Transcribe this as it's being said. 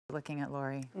looking at,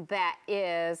 Lori? That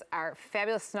is our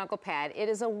fabulous Snuggle pad. It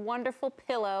is a wonderful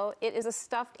pillow. It is a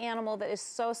stuffed animal that is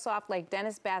so soft, like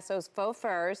Dennis Basso's faux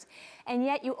furs, and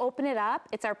yet you open it up,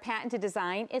 it's our patented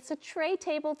design. It's a tray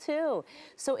table too.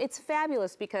 So it's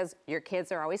fabulous because your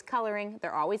kids are always coloring,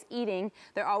 they're always eating,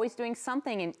 they're always doing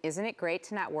something, and isn't it great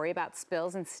to not worry about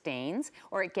spills and stains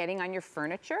or it getting on your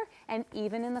furniture? And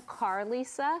even in the car,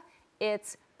 Lisa,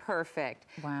 it's perfect.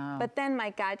 Wow. But then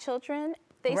my godchildren,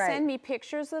 they send me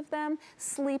pictures of them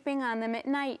sleeping on them at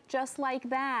night, just like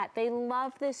that. They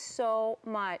love this so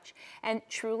much. And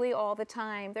truly all the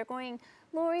time, they're going,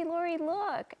 Lori, Lori,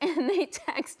 look. And they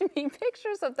text me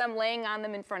pictures of them laying on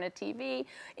them in front of TV,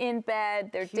 in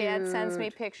bed. Their dad sends me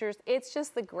pictures. It's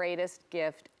just the greatest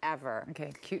gift ever.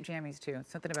 Okay, cute jammies too.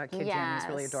 Something about kid jammies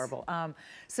really adorable.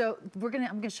 So I'm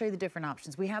gonna show you the different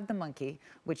options. We have the monkey,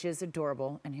 which is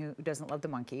adorable, and who doesn't love the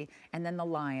monkey? And then the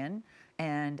lion,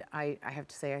 and I have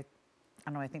to say, I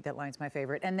don't know, I think that lion's my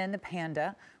favorite. And then the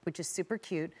panda, which is super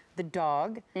cute. The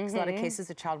dog, because a lot of cases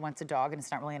a child wants a dog and it's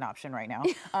not really an option right now.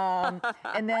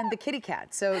 And then the kitty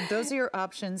cat. So those are your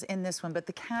options in this one. But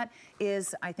the cat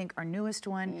is, I think, our newest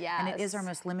one. Yes. And it is our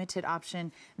most limited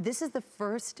option. This is the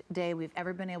first day we've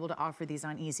ever been able to offer these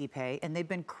on Easy Pay. And they've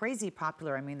been crazy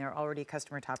popular. I mean, they're already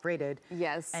customer top rated.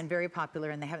 Yes. And very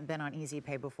popular, and they haven't been on Easy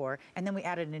Pay before. And then we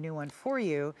added a new one for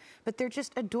you. But they're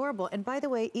just adorable. And by the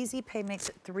way, Easy Pay makes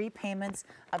it 3 payments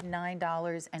of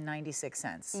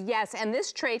 $9.96. Yes, and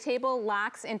this tray table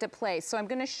locks into place. So I'm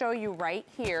going to show you right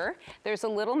here. There's a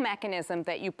little mechanism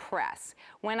that you press.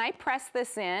 When I press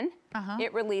this in,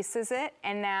 it releases it,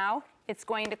 and now it's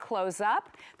going to close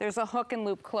up. There's a hook and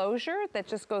loop closure that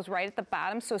just goes right at the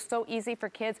bottom, so easy for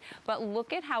kids. But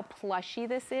look at how plushy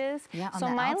this is. Yeah, on so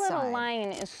the my outside. little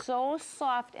lion is so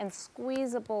soft and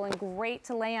squeezable and great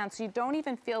to lay on, so you don't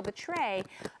even feel the tray.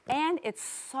 And it's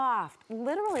soft,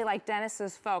 literally like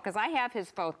Dennis's faux, because I have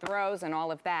his faux throws and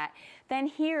all of that. Then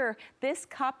here, this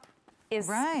cup is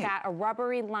got a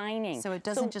rubbery lining. So it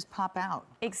doesn't just pop out.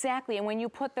 Exactly, and when you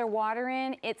put their water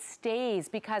in, it stays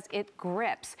because it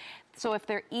grips. So if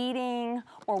they're eating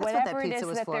or whatever it is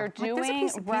that they're doing,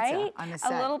 right?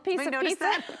 A little piece of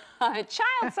pizza,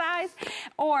 child size.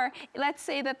 Or let's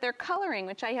say that they're coloring,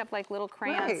 which I have like little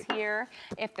crayons here.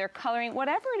 If they're coloring,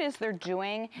 whatever it is they're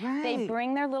doing, they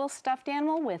bring their little stuffed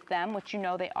animal with them, which you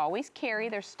know they always carry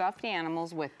their stuffed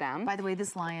animals with them. By the way,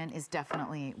 this lion is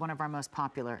definitely one of our most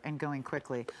popular and going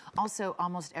quickly. Also,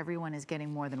 almost everyone is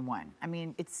getting more than one. I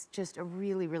mean, it's just a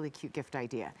really, really cute gift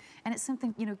idea. And it's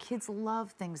something, you know, kids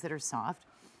love things that are soft,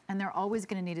 and they're always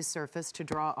going to need a surface to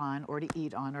draw on or to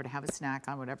eat on or to have a snack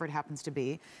on, whatever it happens to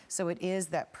be. So it is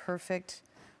that perfect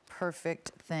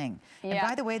thing. And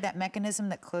by the way, that mechanism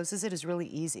that closes it is really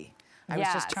easy. I was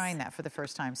just trying that for the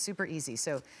first time. Super easy.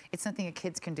 So it's something that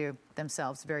kids can do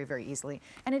themselves very, very easily.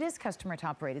 And it is customer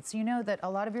top rated. So you know that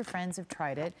a lot of your friends have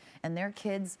tried it and their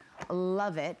kids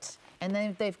love it. And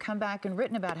then they've come back and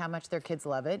written about how much their kids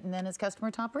love it, and then it's customer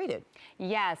top rated.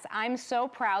 Yes, I'm so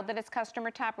proud that it's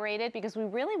customer top rated because we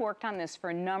really worked on this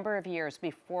for a number of years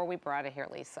before we brought it here,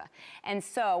 Lisa. And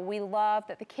so we love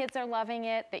that the kids are loving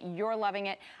it, that you're loving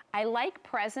it. I like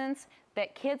presents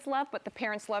that kids love, but the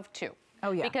parents love too.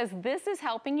 Oh, yeah. Because this is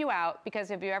helping you out, because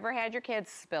have you ever had your kids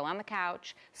spill on the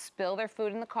couch, spill their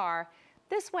food in the car?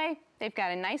 This way, they've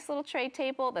got a nice little tray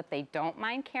table that they don't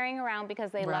mind carrying around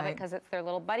because they love it because it's their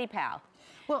little buddy pal.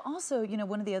 Well, also, you know,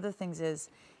 one of the other things is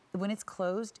when it's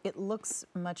closed, it looks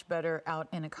much better out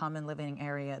in a common living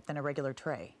area than a regular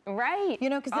tray. Right. You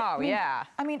know, because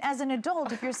I mean, as an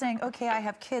adult, if you're saying, okay, I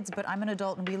have kids, but I'm an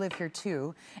adult and we live here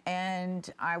too,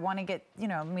 and I want to get, you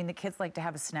know, I mean, the kids like to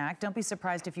have a snack. Don't be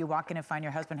surprised if you walk in and find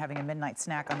your husband having a midnight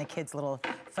snack on the kid's little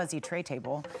fuzzy tray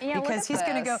table, because he's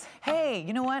going to go, hey,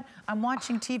 you know what? I'm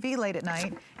watching TV late at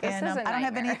night, and I don't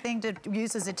have anything to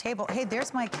use as a table. Hey,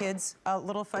 there's my kid's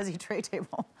little fuzzy tray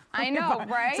table. I know,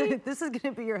 right? So this is going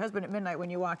to be your husband at midnight when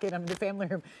you walk in the family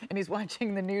room and he's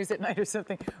watching the news at night or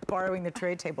something, borrowing the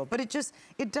tray table. But it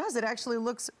actually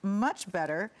looks much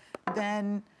better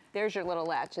than... There's your little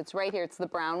latch. It's right here. It's the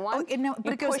brown one. Oh, no, but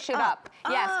you it goes push it up.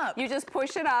 Yes, up. you just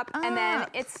push it up, and then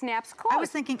it snaps closed. I was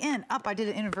thinking in, up. I did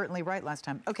it inadvertently right last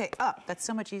time. Okay, up. That's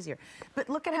so much easier. But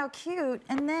look at how cute.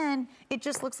 And then it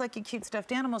just looks like a cute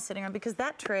stuffed animal sitting on, because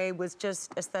that tray was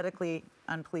just aesthetically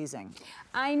unpleasing.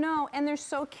 I know, and they're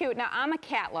so cute. Now, I'm a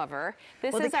cat lover.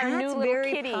 This is our new little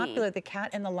very kitty. Popular. The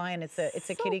cat and the lion. It's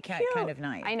a kitty cat kind of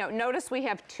night. I know. Notice we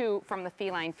have 2 from the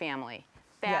feline family.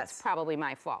 That's Yes. probably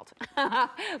my fault.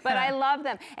 But I love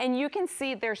them. And you can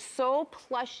see they're so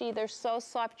plushy, they're so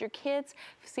soft. Your kids,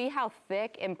 see how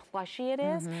thick and plushy it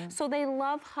is? So they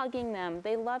love hugging them.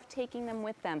 They love taking them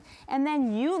with them. And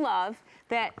then you love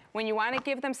that when you want to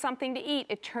give them something to eat,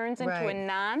 it turns into a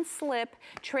non-slip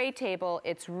tray table.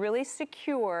 It's really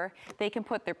secure. They can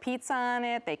put their pizza on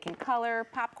it. They can color,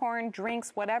 popcorn,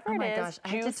 drinks, whatever it is. Oh my gosh, I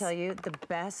have to Juice. tell you, the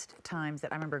best times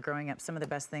that I remember growing up, some of the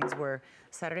best things were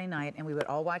Saturday night, and we would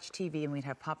all watch TV, and we'd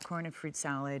have popcorn and fruit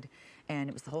salad, and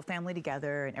it was the whole family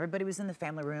together, and everybody was in the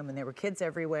family room, and there were kids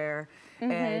everywhere,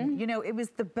 and you know, it was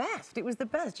the best. It was the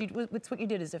best. It's what you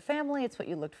did as a family. It's what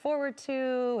you looked forward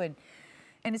to,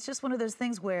 and it's just one of those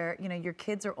things where, you know, your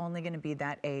kids are only going to be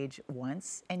that age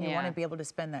once, and you want to be able to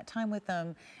spend that time with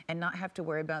them and not have to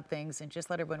worry about things and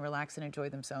just let everyone relax and enjoy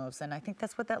themselves. And I think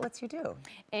that's what that lets you do.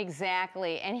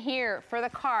 Exactly. And here for the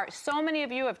car, so many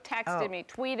of you have texted me,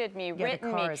 tweeted me,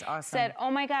 written the car me, is awesome. said, oh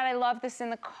my God, I love this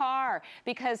in the car,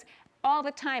 because all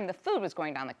the time the food was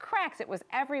going down the cracks. It was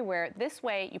everywhere. This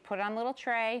way, you put it on a little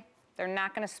tray. They're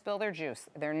not going to spill their juice.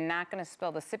 They're not going to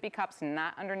spill the sippy cups,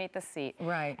 not underneath the seat.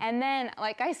 Right. And then,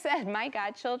 like I said, my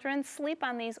godchildren sleep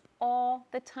on these all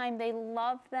the time. They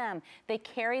love them. They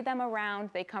carry them around.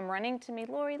 They come running to me,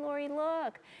 Lori, Lori,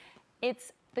 look.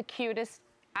 It's the cutest.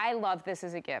 I love this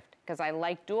as a gift because I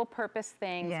like dual purpose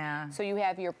things. Yeah. So you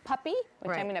have your puppy,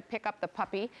 which I'm going to pick up the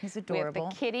puppy. He's We adorable.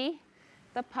 have the kitty,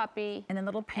 the puppy. And then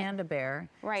little panda bear.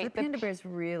 Right, So the panda bear is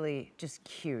really just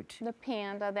cute. The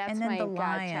panda, that's And then my the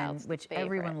lion, godchild's which favorite.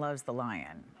 everyone loves the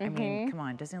lion. I mean, come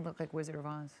on, doesn't it look like Wizard of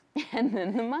Oz? And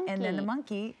then the monkey. And then the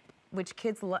monkey, which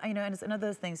kids love, you know, and it's one of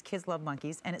those things, kids love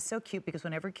monkeys, and it's so cute because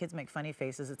whenever kids make funny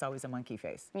faces, it's always a monkey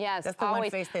face. Yes, That's the always. one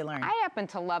face they learn. I happen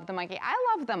to love the monkey. I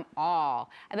love them all.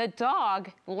 And the dog,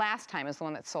 last time, is the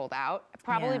one that sold out,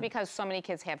 probably Yeah. because so many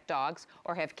kids have dogs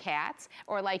or have cats,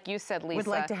 or like you said, Lisa. Would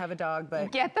like to have a dog, but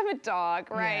Get them a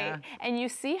dog, right? Yeah. And you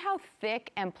see how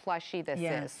thick and plushy this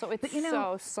Yeah. is. So it's But, you know,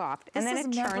 so soft. And then This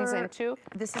it has turns never- into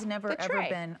This has never the ever tray.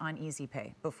 been on Easy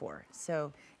Pay before.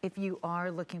 So if you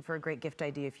are looking for a great gift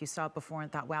idea, if you saw it before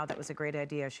and thought, wow, that was a great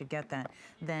idea, I should get that,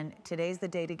 then today's the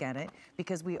day to get it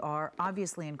because we are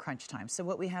obviously in crunch time. So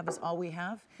what we have is all we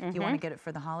have. You want to get it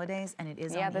for the holidays, and it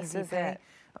is Yeah, on this Easy is Pay.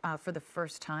 it. For the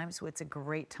first time, so it's a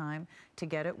great time to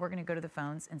get it. We're going to go to the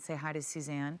phones and say hi to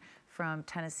Suzanne from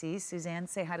Tennessee. Suzanne,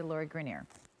 say hi to Lori Greiner.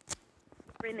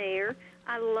 Greiner,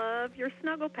 I love your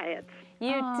Snuggle pads.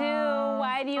 You do.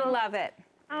 Why do you love it?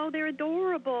 Oh, they're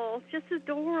adorable, just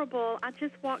adorable. I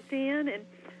just walked in and,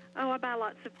 I buy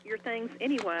lots of your things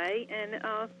anyway, and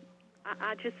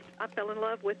I fell in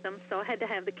love with them, so I had to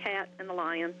have the cat and the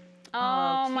lion.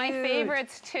 Oh, my cute.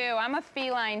 favorites too. I'm a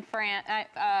feline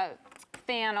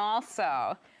fan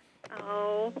also.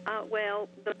 Oh, well,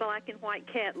 the black and white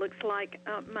cat looks like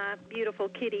my beautiful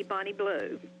kitty, Bonnie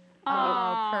Blue.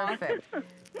 Oh, perfect.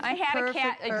 I had a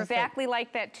cat Perfect. exactly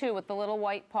like that too, with the little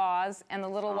white paws and the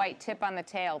little white tip on the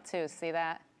tail too. See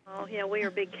that? Oh, yeah, we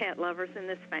are big cat lovers in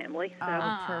this family. So,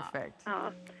 Oh, perfect.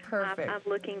 Perfect. I'm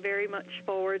looking very much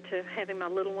forward to having my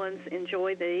little ones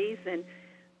enjoy these, and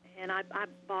I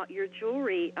bought your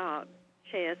jewelry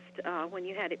chest when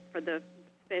you had it for the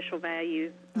special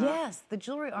value. Yes, the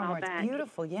jewelry armor, it's back.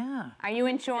 beautiful, yeah. Are you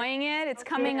enjoying it? It's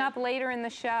coming yeah. up later in the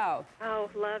show. Oh,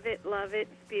 love it, it's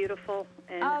beautiful,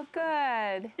 and Oh,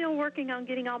 good. still working on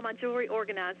getting all my jewelry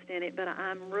organized in it, but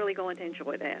I'm really going to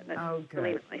enjoy that. That's Oh,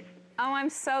 really good. nice. Oh, I'm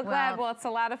so glad. Well- Well, it's a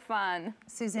lot of fun.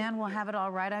 Suzanne, we'll have it all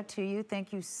right out to you.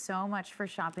 Thank you so much for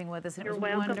shopping with us. It You're was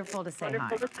welcome. wonderful to say Wonderful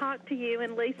hi. to talk to you,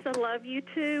 and Lisa, love you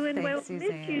too, and Thanks, we'll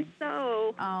miss you Suzanne.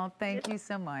 so. Oh, thank you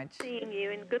so much. Seeing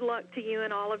you, and good luck to you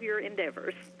and all of your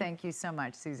endeavors. Thank you so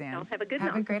much, Suzanne. Well, have a good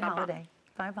Have a night. great Bye-bye. holiday.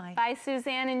 Bye-bye. Bye,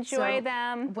 Suzanne. Enjoy So,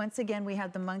 them. Once again, we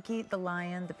have the monkey, the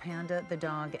lion, the panda, the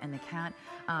dog, and the cat.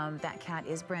 That cat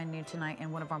is brand new tonight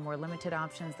and one of our more limited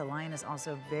options. The lion is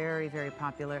also very, very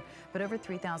popular, but over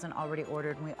 3,000 already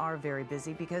ordered, and we are very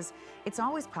busy because it's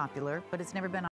always popular, but it's never been